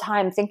very little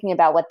time thinking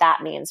about what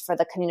that means for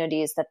the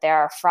communities that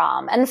they're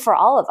from and for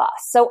all of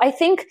us. So I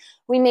think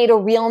we made a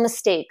real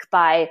mistake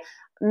by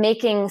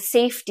making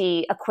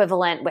safety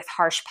equivalent with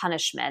harsh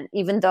punishment,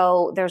 even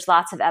though there's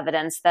lots of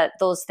evidence that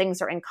those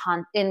things are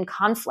in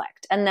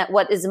conflict, and that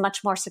what is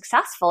much more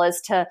successful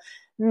is to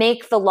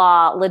make the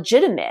law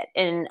legitimate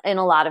in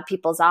a lot of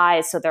people's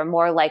eyes, so they're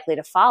more likely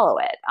to follow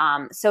it.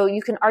 So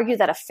you can argue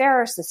that a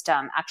fairer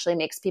system actually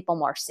makes people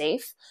more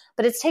safe,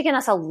 but it's taken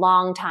us a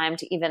long time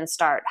to even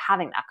start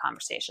having that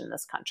conversation in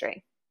this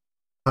country.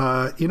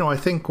 I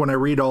think when I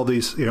read all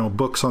these,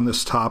 books on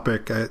this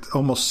topic, it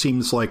almost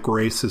seems like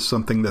race is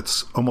something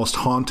that's almost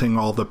haunting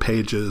all the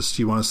pages.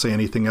 Do you want to say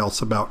anything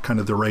else about kind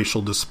of the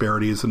racial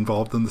disparities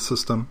involved in the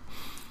system?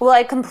 Well,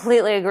 I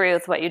completely agree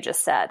with what you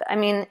just said. I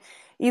mean,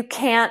 you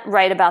can't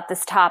write about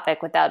this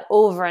topic without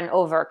over and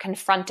over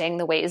confronting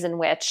the ways in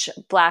which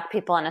Black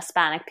people and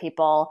Hispanic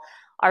people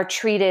are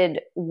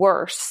treated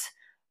worse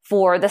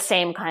for the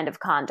same kind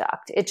of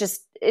conduct.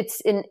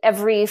 It's in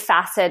every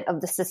facet of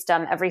the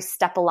system, every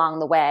step along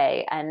the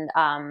way. And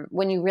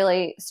when you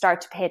really start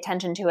to pay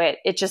attention to it,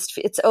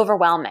 it's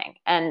overwhelming.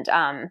 And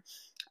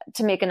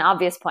to make an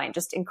obvious point,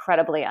 just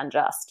incredibly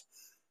unjust.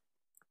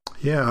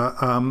 Yeah,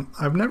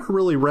 I've never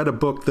really read a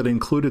book that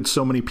included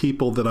so many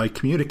people that I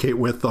communicate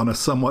with on a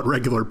somewhat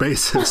regular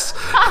basis.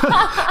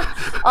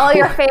 All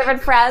your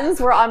favorite friends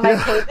were on my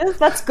pages?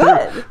 That's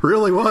good. It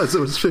really was.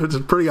 It was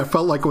pretty, I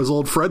felt like it was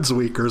Old Friends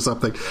Week or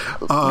something.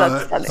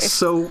 That's funny.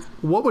 So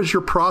what was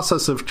your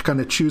process of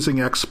kind of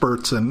choosing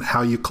experts and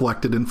how you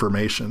collected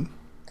information?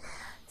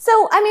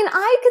 So, I mean,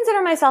 I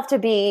consider myself to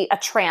be a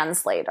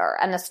translator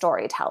and a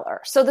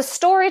storyteller. So the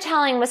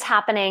storytelling was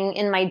happening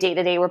in my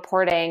day-to-day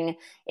reporting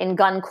in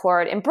gun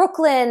court in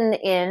Brooklyn,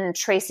 in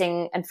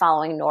tracing and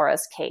following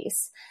Nora's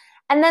case.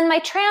 And then my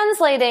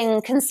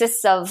translating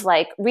consists of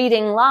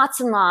reading lots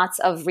and lots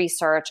of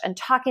research and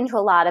talking to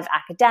a lot of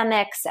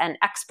academics and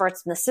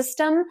experts in the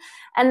system,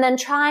 and then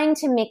trying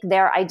to make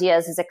their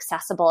ideas as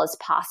accessible as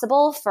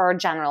possible for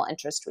general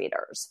interest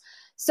readers.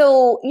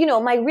 So,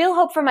 my real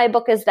hope for my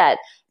book is that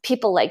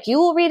people like you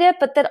will read it,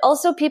 but that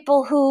also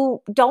people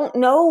who don't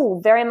know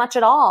very much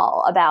at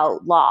all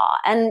about law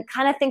and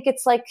kind of think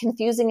it's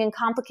confusing and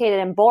complicated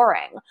and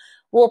boring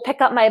will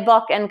pick up my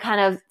book and kind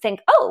of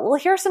think, oh, well,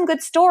 here are some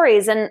good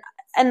stories. And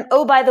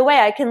oh, by the way,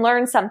 I can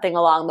learn something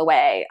along the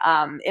way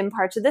in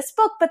parts of this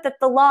book, but that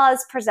the law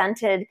is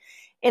presented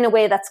in a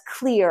way that's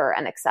clear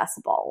and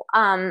accessible.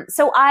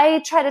 So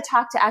I try to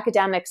talk to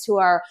academics who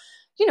are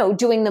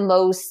doing the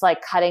most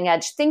cutting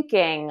edge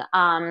thinking,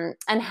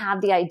 and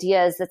have the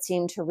ideas that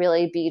seem to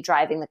really be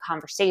driving the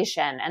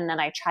conversation. And then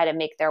I try to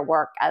make their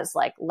work as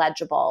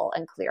legible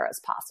and clear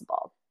as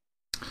possible.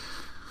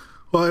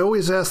 Well, I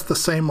always ask the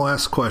same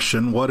last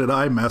question. What did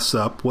I mess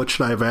up? What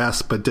should I have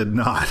asked but did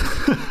not?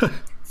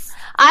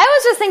 I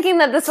was just thinking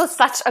that this was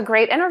such a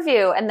great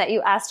interview and that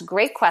you asked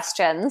great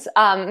questions.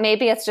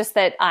 Maybe it's just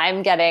that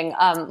I'm getting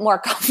more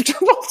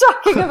comfortable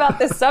talking about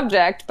this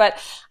subject, but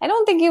I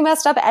don't think you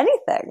messed up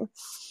anything.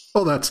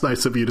 Well, that's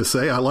nice of you to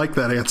say. I like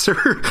that answer.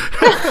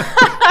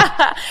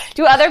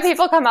 Do other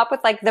people come up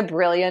with the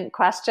brilliant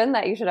question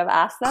that you should have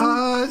asked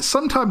them?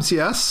 Sometimes,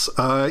 yes.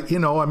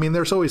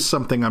 There's always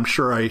something I'm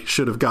sure I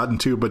should have gotten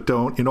to, but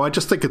don't. I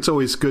just think it's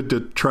always good to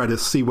try to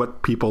see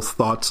what people's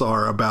thoughts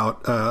are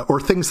about,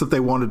 or things that they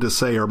wanted to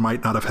say or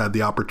might not have had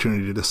the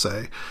opportunity to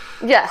say.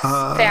 Yes,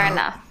 fair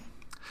enough.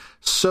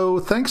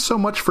 So thanks so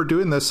much for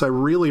doing this. I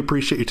really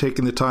appreciate you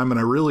taking the time, and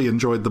I really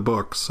enjoyed the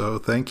book. So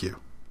thank you.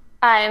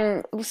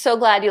 I'm so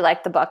glad you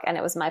liked the book, and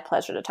it was my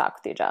pleasure to talk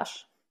with you,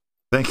 Josh.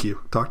 Thank you.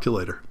 Talk to you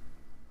later.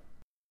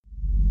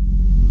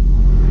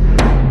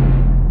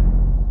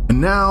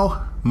 And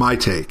now, my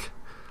take.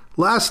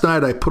 Last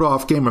night I put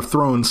off Game of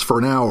Thrones for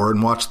an hour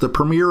and watched the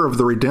premiere of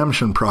The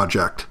Redemption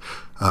Project,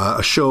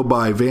 a show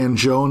by Van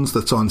Jones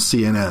that's on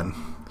CNN.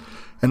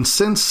 And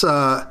since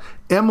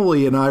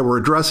Emily and I were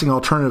addressing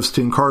alternatives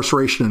to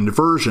incarceration and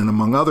diversion,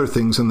 among other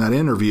things in that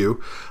interview,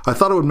 I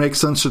thought it would make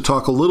sense to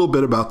talk a little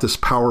bit about this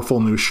powerful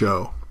new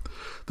show.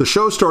 The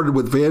show started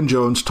with Van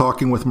Jones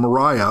talking with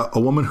Mariah, a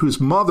woman whose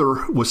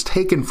mother was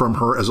taken from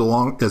her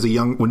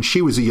when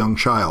she was a young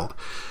child.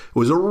 It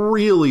was a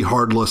really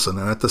hard listen,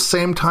 and at the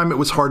same time, it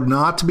was hard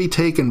not to be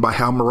taken by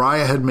how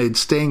Mariah had made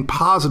staying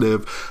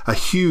positive a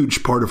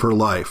huge part of her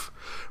life.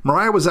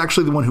 Mariah was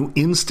actually the one who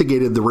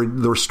instigated the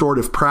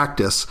restorative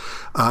practice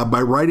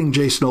by writing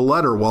Jason a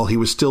letter while he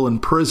was still in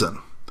prison.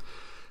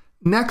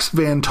 Next,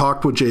 Van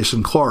talked with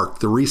Jason Clark,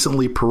 the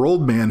recently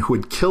paroled man who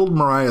had killed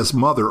Mariah's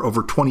mother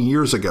over 20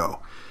 years ago.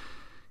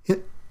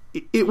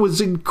 It was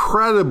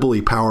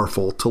incredibly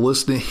powerful to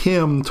listen to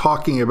him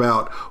talking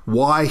about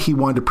why he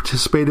wanted to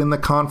participate in the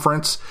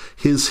conference,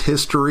 his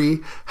history,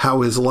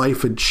 how his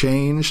life had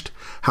changed,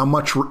 how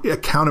much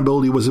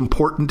accountability was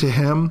important to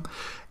him.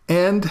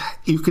 And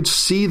you could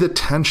see the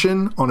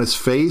tension on his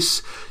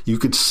face. You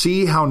could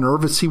see how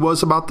nervous he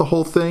was about the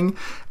whole thing.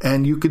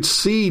 And you could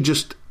see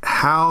just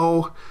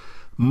how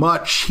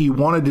much he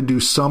wanted to do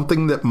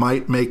something that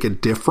might make a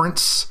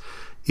difference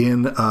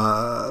in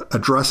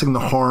addressing the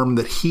harm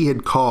that he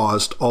had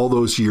caused all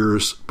those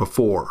years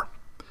before.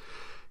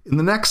 In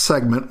the next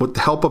segment, with the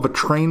help of a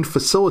trained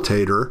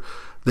facilitator,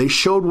 they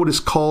showed what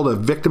is called a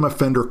victim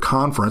offender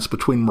conference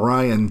between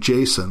Mariah and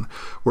Jason,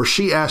 where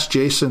she asked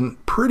Jason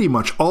pretty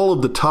much all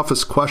of the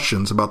toughest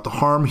questions about the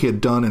harm he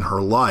had done in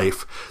her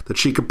life that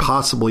she could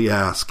possibly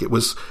ask. It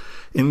was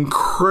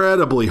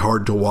incredibly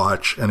hard to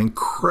watch and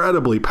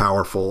incredibly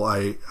powerful.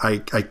 I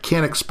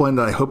can't explain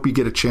it. I hope you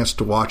get a chance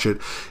to watch it.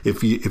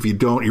 If you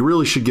don't, you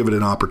really should give it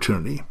an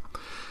opportunity.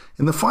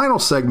 In the final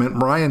segment,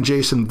 Mariah and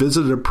Jason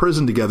visited a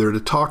prison together to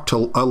talk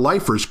to a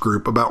lifers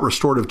group about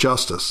restorative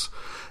justice.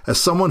 As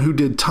someone who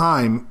did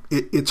time,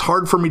 it's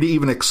hard for me to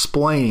even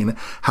explain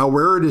how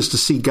rare it is to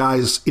see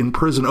guys in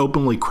prison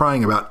openly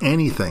crying about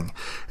anything.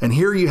 And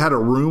here you had a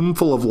room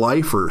full of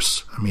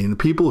lifers. I mean,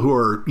 people who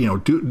are,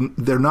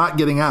 they're not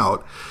getting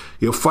out,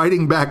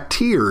 fighting back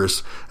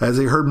tears as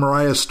they heard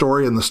Mariah's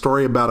story and the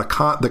story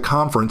about the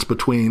conference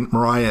between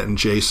Mariah and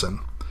Jason.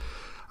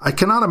 I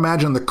cannot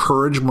imagine the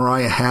courage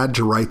Mariah had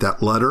to write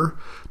that letter,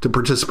 to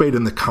participate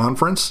in the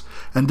conference,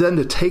 and then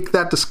to take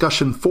that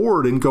discussion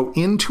forward and go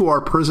into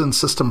our prison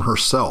system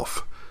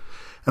herself.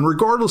 And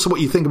regardless of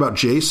what you think about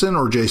Jason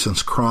or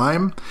Jason's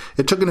crime,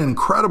 it took an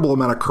incredible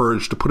amount of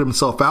courage to put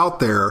himself out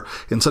there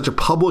in such a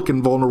public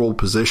and vulnerable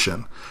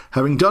position.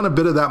 Having done a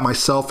bit of that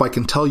myself, I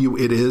can tell you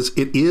it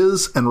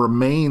is and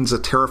remains a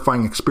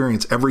terrifying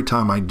experience every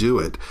time I do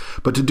it.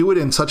 But to do it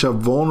in such a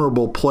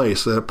vulnerable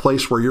place, a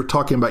place where you're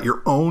talking about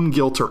your own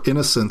guilt or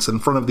innocence in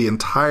front of the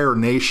entire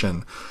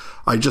nation,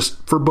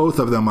 for both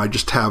of them, I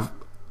just have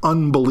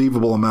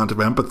unbelievable amount of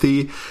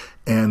empathy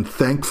and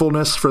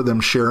thankfulness for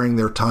them sharing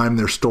their time,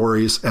 their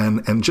stories,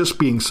 and just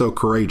being so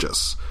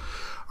courageous.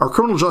 Our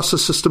criminal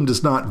justice system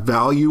does not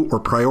value or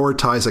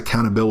prioritize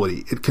accountability.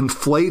 It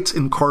conflates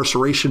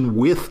incarceration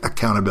with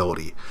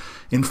accountability.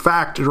 In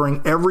fact,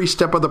 during every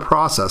step of the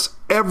process,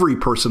 every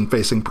person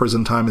facing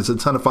prison time is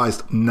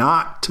incentivized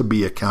not to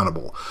be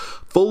accountable.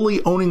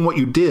 Fully owning what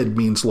you did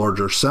means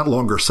longer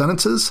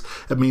sentences,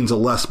 it means a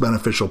less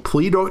beneficial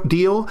plea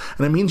deal,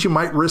 and it means you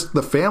might risk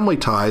the family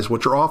ties,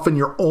 which are often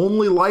your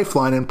only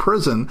lifeline in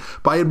prison,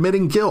 by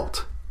admitting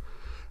guilt.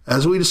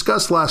 As we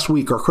discussed last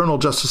week, our criminal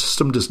justice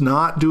system does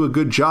not do a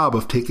good job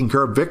of taking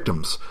care of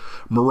victims.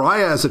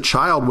 Mariah, as a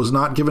child, was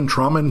not given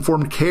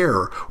trauma-informed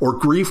care, or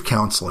grief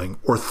counseling,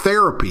 or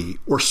therapy,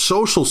 or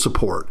social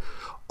support.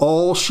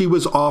 All she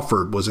was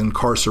offered was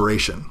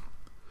incarceration.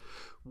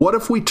 What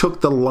if we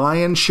took the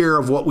lion's share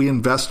of what we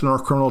invest in our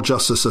criminal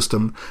justice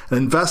system and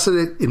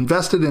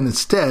invested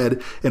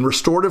instead in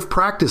restorative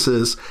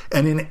practices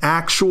and in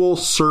actual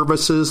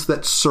services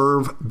that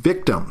serve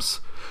victims?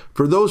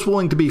 For those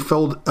willing to be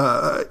filled,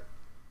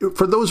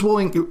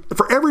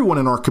 for everyone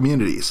in our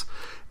communities,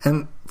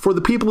 and for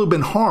the people who've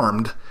been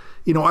harmed,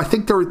 I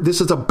think this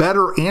is a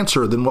better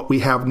answer than what we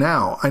have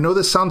now. I know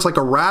this sounds like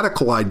a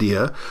radical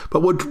idea,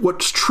 but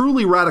what's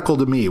truly radical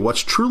to me,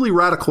 what's truly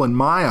radical in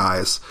my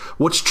eyes,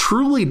 what's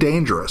truly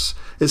dangerous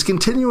is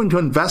continuing to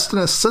invest in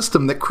a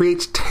system that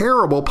creates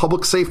terrible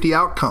public safety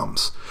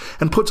outcomes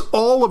and puts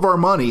all of our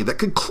money that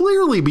could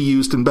clearly be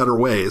used in better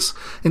ways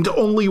into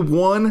only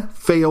one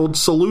failed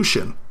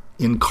solution: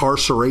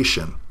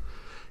 incarceration.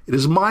 It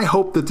is my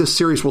hope that this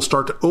series will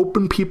start to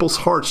open people's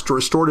hearts to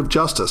restorative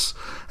justice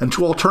and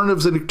to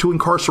alternatives to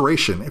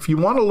incarceration. If you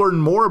want to learn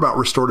more about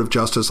restorative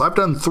justice, I've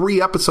done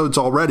 3 episodes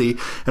already,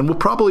 and we'll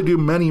probably do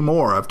many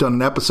more. I've done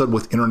an episode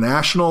with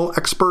international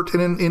expert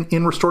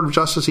in restorative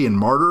justice, Ian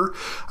Martyr.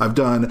 I've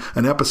done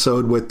an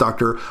episode with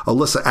Dr.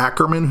 Alyssa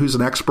Ackerman, who's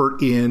an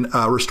expert in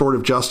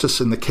restorative justice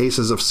in the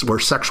cases of where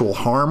sexual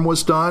harm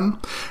was done.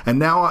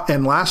 And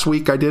last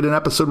week I did an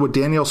episode with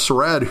Daniel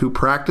Sered, who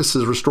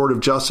practices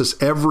restorative justice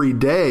every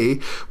day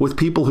with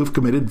people who've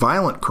committed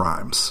violent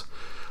crimes.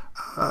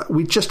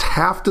 We just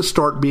have to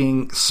start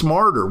being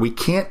smarter. We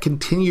can't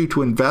continue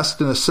to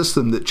invest in a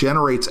system that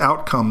generates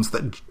outcomes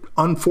that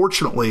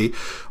unfortunately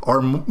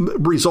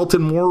result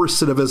in more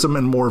recidivism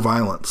and more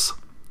violence.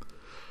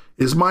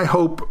 It is my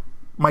hope,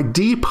 my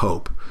deep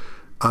hope,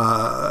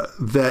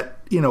 that,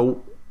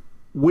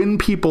 when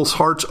people's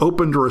hearts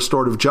open to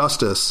restorative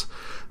justice,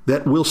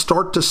 that we'll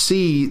start to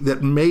see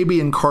that maybe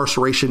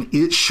incarceration,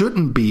 it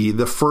shouldn't be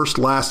the first,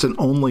 last, and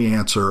only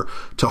answer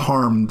to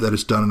harm that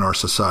is done in our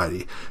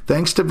society.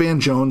 Thanks to Van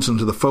Jones and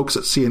to the folks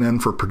at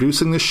CNN for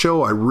producing this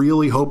show. I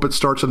really hope it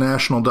starts a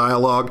national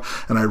dialogue,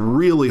 and I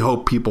really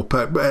hope people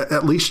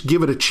at least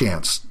give it a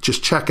chance.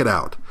 Just check it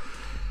out.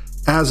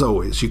 As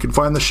always, you can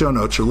find the show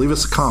notes or leave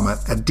us a comment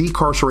at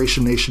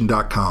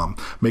decarcerationnation.com.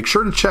 Make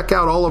sure to check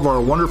out all of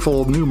our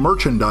wonderful new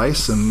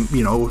merchandise and,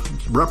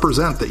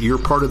 represent that you're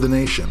part of the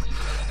nation.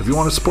 If you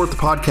want to support the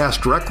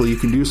podcast directly, you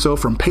can do so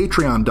from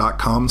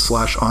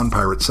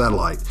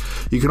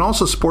patreon.com/OnPirateSatellite. You can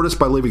also support us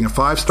by leaving a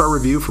 5-star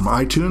review from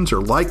iTunes or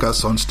like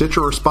us on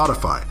Stitcher or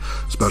Spotify.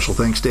 Special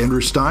thanks to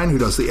Andrew Stein, who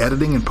does the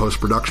editing and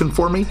post-production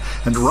for me,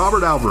 and to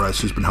Robert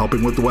Alvarez, who's been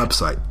helping with the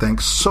website.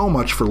 Thanks so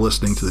much for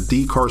listening to the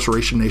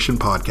Decarceration Nation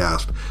podcast.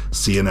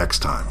 See you next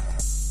time.